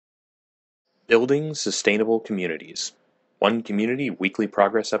Building Sustainable Communities. One Community Weekly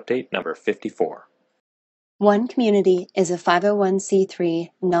Progress Update number 54. One Community is a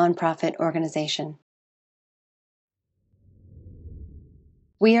 501c3 nonprofit organization.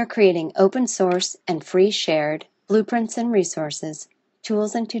 We are creating open source and free shared blueprints and resources,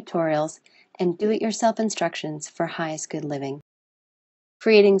 tools and tutorials, and do-it-yourself instructions for highest good living.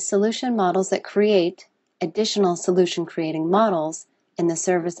 Creating solution models that create additional solution creating models in the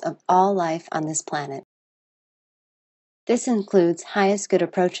service of all life on this planet. This includes highest good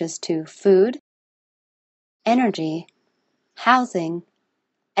approaches to food, energy, housing,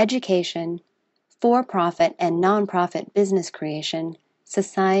 education, for-profit and non-profit business creation,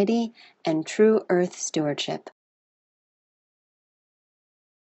 society, and true earth stewardship.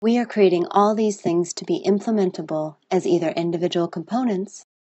 We are creating all these things to be implementable as either individual components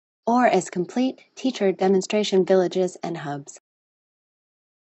or as complete teacher demonstration villages and hubs.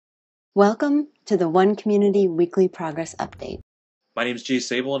 Welcome to the One Community Weekly Progress Update. My name is Jay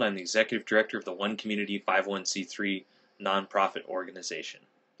Sable, and I'm the Executive Director of the One Community 501c3 nonprofit organization.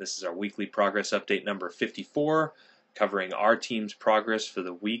 This is our weekly progress update number 54, covering our team's progress for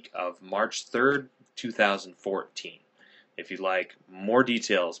the week of March 3rd, 2014. If you'd like more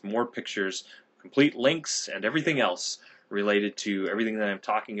details, more pictures, complete links, and everything else related to everything that I'm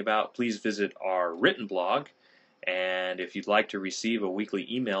talking about, please visit our written blog. And if you'd like to receive a weekly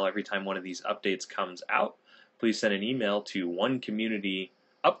email every time one of these updates comes out, please send an email to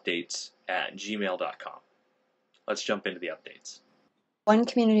onecommunityupdates@gmail.com. Let's jump into the updates. One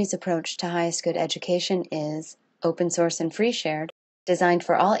Community's approach to highest good education is open source and free shared, designed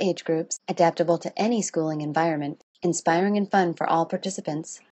for all age groups, adaptable to any schooling environment, inspiring and fun for all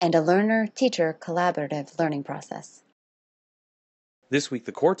participants, and a learner-teacher collaborative learning process. This week,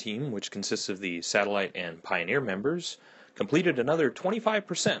 the core team, which consists of the Satellite and Pioneer members, completed another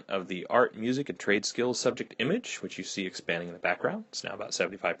 25% of the art, music, and trade skills subject image, which you see expanding in the background. It's now about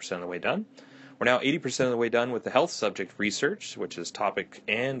 75% of the way done. We're now 80% of the way done with the health subject research, which is topic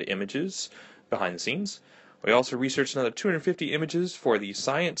and images behind the scenes. We also researched another 250 images for the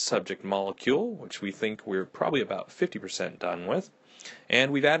science subject molecule, which we think we're probably about 50% done with.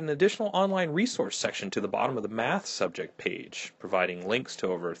 And we've added an additional online resource section to the bottom of the math subject page, providing links to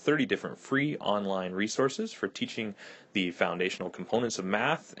over 30 different free online resources for teaching the foundational components of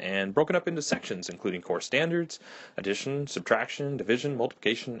math, and broken up into sections including core standards, addition, subtraction, division,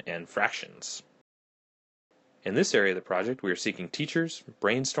 multiplication, and fractions. In this area of the project, we are seeking teachers,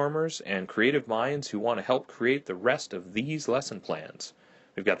 brainstormers, and creative minds who want to help create the rest of these lesson plans.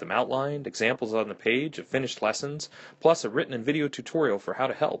 We've got them outlined, examples on the page of finished lessons, plus a written and video tutorial for how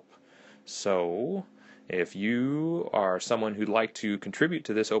to help. So, if you are someone who'd like to contribute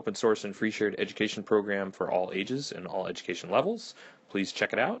to this open source and free shared education program for all ages and all education levels, please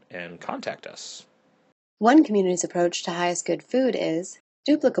check it out and contact us. One Community's approach to highest good food is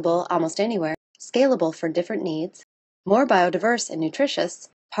duplicable almost anywhere, scalable for different needs, more biodiverse and nutritious,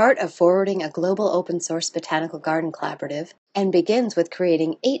 part of forwarding a global open source botanical garden collaborative, and begins with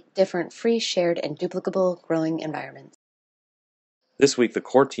creating 8 different free, shared, and duplicable growing environments. This week, the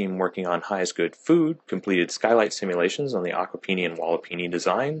core team working on highest good food completed skylight simulations on the Aquapini and Wallapini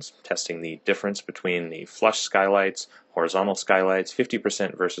designs, testing the difference between the flush skylights, horizontal skylights,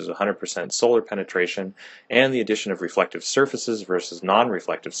 50% versus 100% solar penetration, and the addition of reflective surfaces versus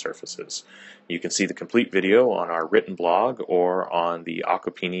non-reflective surfaces. You can see the complete video on our written blog or on the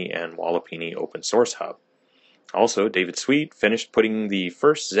Aquapini and Wallapini open source hub. Also, David Sweet finished putting the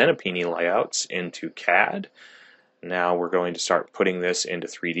first Zenapini layouts into CAD. Now we're going to start putting this into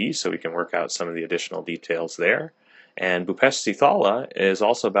 3D so we can work out some of the additional details there. And Bhupesh Sithala is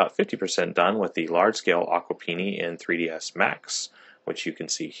also about 50% done with the large-scale Aquapini in 3ds Max, which you can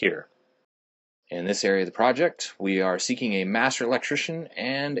see here. In this area of the project, we are seeking a master electrician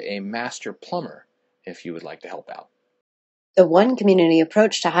and a master plumber, if you would like to help out. The One Community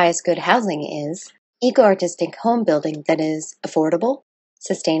approach to highest good housing is eco-artistic home building that is affordable,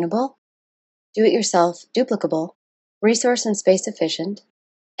 sustainable, do-it-yourself, duplicable, resource and space efficient,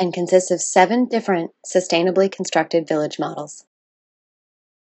 and consists of 7 different sustainably constructed village models.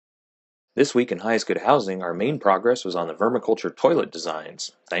 This week in Highest Good Housing, our main progress was on the vermiculture toilet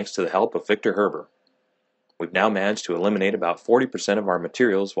designs, thanks to the help of Victor Herber. We've now managed to eliminate about 40% of our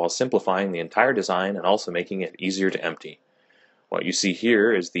materials while simplifying the entire design and also making it easier to empty. What you see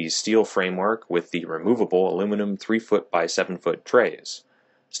here is the steel framework with the removable aluminum 3-foot by 7-foot trays.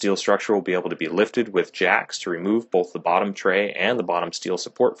 Steel structure will be able to be lifted with jacks to remove both the bottom tray and the bottom steel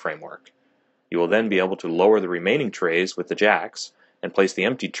support framework. You will then be able to lower the remaining trays with the jacks and place the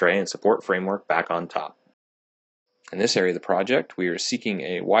empty tray and support framework back on top. In this area of the project, we are seeking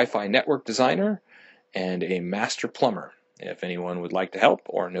a Wi-Fi network designer and a master plumber. If anyone would like to help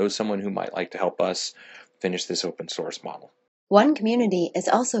or knows someone who might like to help us finish this open source model. One Community is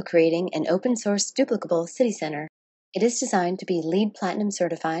also creating an open source duplicable city center. It is designed to be LEED Platinum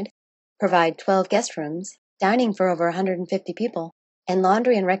certified, provide 12 guest rooms, dining for over 150 people, and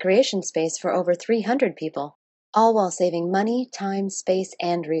laundry and recreation space for over 300 people, all while saving money, time, space,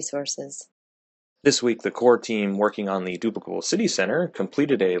 and resources. This week, the core team working on the duplicable city center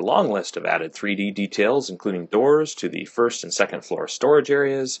completed a long list of added 3D details, including doors to the first and second floor storage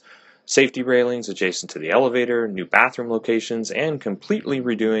areas, safety railings adjacent to the elevator, new bathroom locations, and completely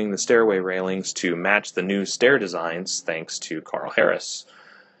redoing the stairway railings to match the new stair designs thanks to Carl Harris.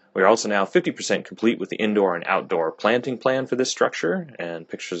 We are also now 50% complete with the indoor and outdoor planting plan for this structure, and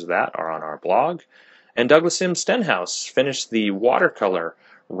pictures of that are on our blog. And Douglas M. Stenhouse finished the watercolor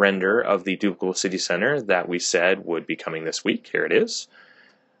render of the duplicable city center that we said would be coming this week. Here it is.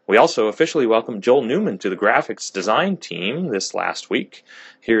 We also officially welcomed Joel Newman to the graphics design team this last week.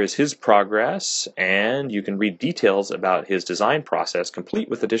 Here is his progress, and you can read details about his design process, complete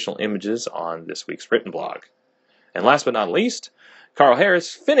with additional images, on this week's written blog. And last but not least, Carl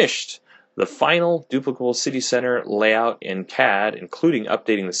Harris finished the final duplicable city center layout in CAD, including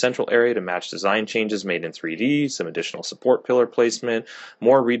updating the central area to match design changes made in 3D, some additional support pillar placement,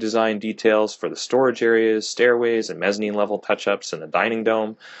 more redesigned details for the storage areas, stairways, and mezzanine level touch-ups in the dining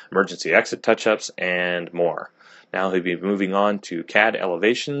dome, emergency exit touch-ups, and more. Now he'll be moving on to CAD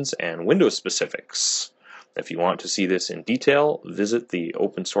elevations and window specifics. If you want to see this in detail, visit the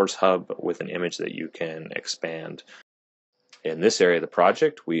open source hub with an image that you can expand. In this area of the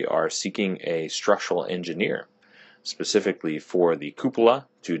project, we are seeking a structural engineer, specifically for the cupola,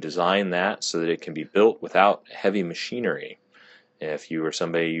 to design that so that it can be built without heavy machinery. If you or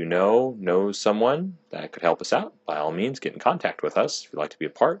somebody you know knows someone that could help us out, by all means get in contact with us if you'd like to be a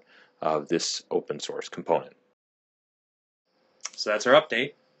part of this open source component. So that's our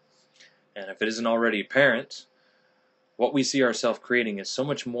update. And if it isn't already apparent, what we see ourselves creating is so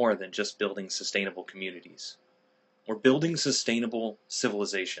much more than just building sustainable communities. We're building sustainable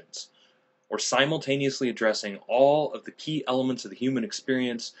civilizations. We're simultaneously addressing all of the key elements of the human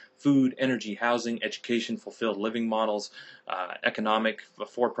experience: food, energy, housing, education, fulfilled living models, economic,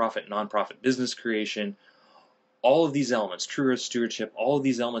 for-profit, non-profit business creation. All of these elements, true earth stewardship, all of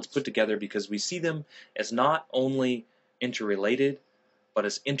these elements put together because we see them as not only interrelated, but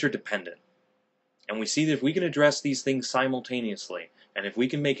as interdependent. And we see that if we can address these things simultaneously, and if we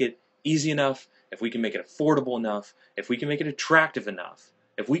can make it easy enough, if we can make it affordable enough, if we can make it attractive enough,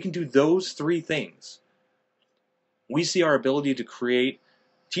 if we can do those three things, we see our ability to create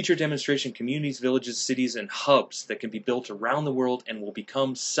teacher demonstration communities, villages, cities, and hubs that can be built around the world and will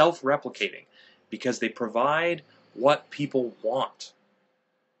become self-replicating because they provide what people want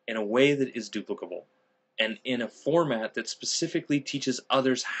in a way that is duplicable and in a format that specifically teaches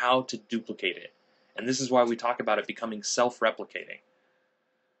others how to duplicate it. And this is why we talk about it becoming self-replicating.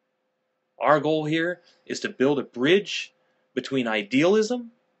 Our goal here is to build a bridge between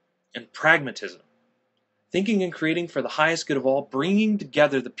idealism and pragmatism. Thinking and creating for the highest good of all, bringing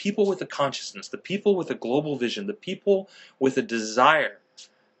together the people with a consciousness, the people with a global vision, the people with a desire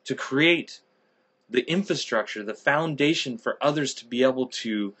to create the infrastructure, the foundation for others to be able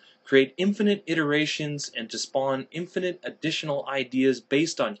to create infinite iterations and to spawn infinite additional ideas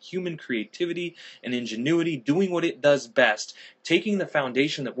based on human creativity and ingenuity, doing what it does best, taking the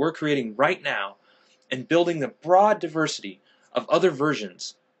foundation that we're creating right now and building the broad diversity of other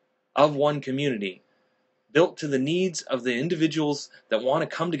versions of one community built to the needs of the individuals that want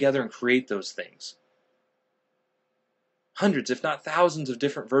to come together and create those things. Hundreds, if not thousands, of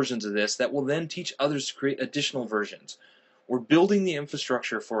different versions of this that will then teach others to create additional versions. We're building the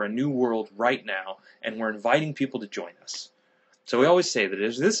infrastructure for a new world right now, and we're inviting people to join us. So we always say that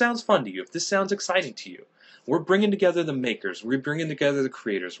if this sounds fun to you, if this sounds exciting to you, we're bringing together the makers, we're bringing together the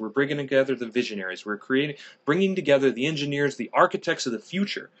creators, we're bringing together the visionaries, bringing together the engineers, the architects of the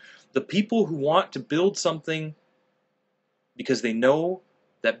future, the people who want to build something because they know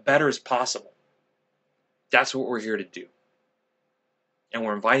that better is possible. That's what we're here to do. And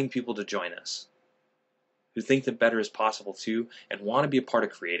we're inviting people to join us who think that better is possible too and want to be a part of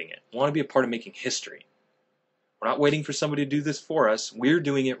creating it, want to be a part of making history. We're not waiting for somebody to do this for us. We're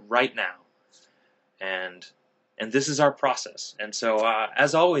doing it right now. And this is our process. And so,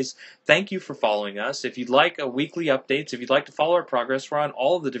 as always, thank you for following us. If you'd like weekly updates, if you'd like to follow our progress, we're on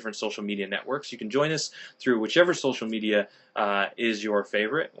all of the different social media networks. You can join us through whichever social media is your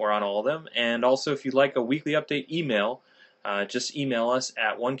favorite. We're on all of them. And also, if you'd like a weekly update email, just email us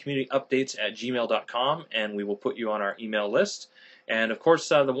at onecommunityupdates@gmail.com, and we will put you on our email list. And of course,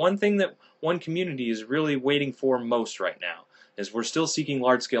 the one thing that One Community is really waiting for most right now is we're still seeking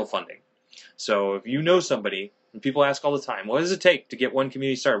large-scale funding. So if you know somebody, and people ask all the time, what does it take to get One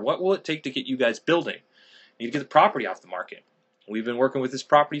Community started? What will it take to get you guys building? You need to get the property off the market. We've been working with this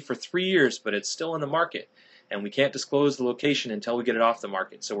property for 3 years, but it's still in the market, and we can't disclose the location until we get it off the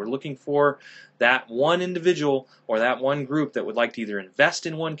market. So we're looking for that one individual or that one group that would like to either invest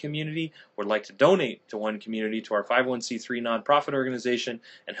in One Community or would like to donate to One Community, to our 501c3 nonprofit organization,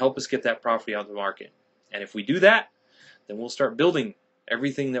 and help us get that property on the market. And if we do that, then we'll start building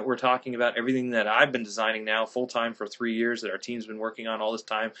everything that we're talking about, everything that I've been designing now full-time for 3 years, that our team's been working on all this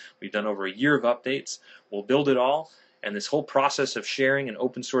time. We've done over a year of updates. We'll build it all, and this whole process of sharing and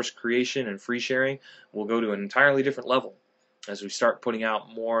open source creation and free sharing will go to an entirely different level as we start putting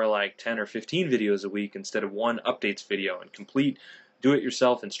out more like 10 or 15 videos a week instead of one updates video, and complete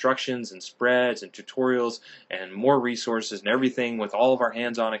do-it-yourself instructions and spreads and tutorials and more resources and everything with all of our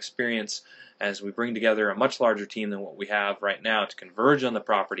hands-on experience as we bring together a much larger team than what we have right now to converge on the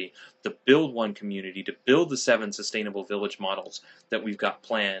property, to build One Community, to build the 7 sustainable village models that we've got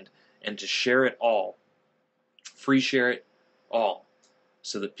planned, and to share it all, free share it all,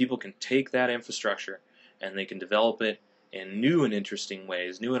 so that people can take that infrastructure and they can develop it in new and interesting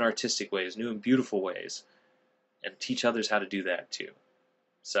ways, new and artistic ways, new and beautiful ways, and teach others how to do that too.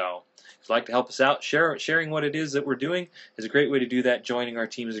 So if you'd like to help us out, sharing what it is that we're doing is a great way to do that. Joining our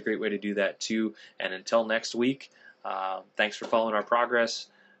team is a great way to do that too. And until next week, thanks for following our progress.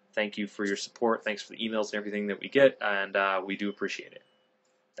 Thank you for your support. Thanks for the emails and everything that we get, and we do appreciate it.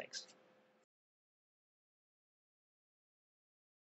 Thanks.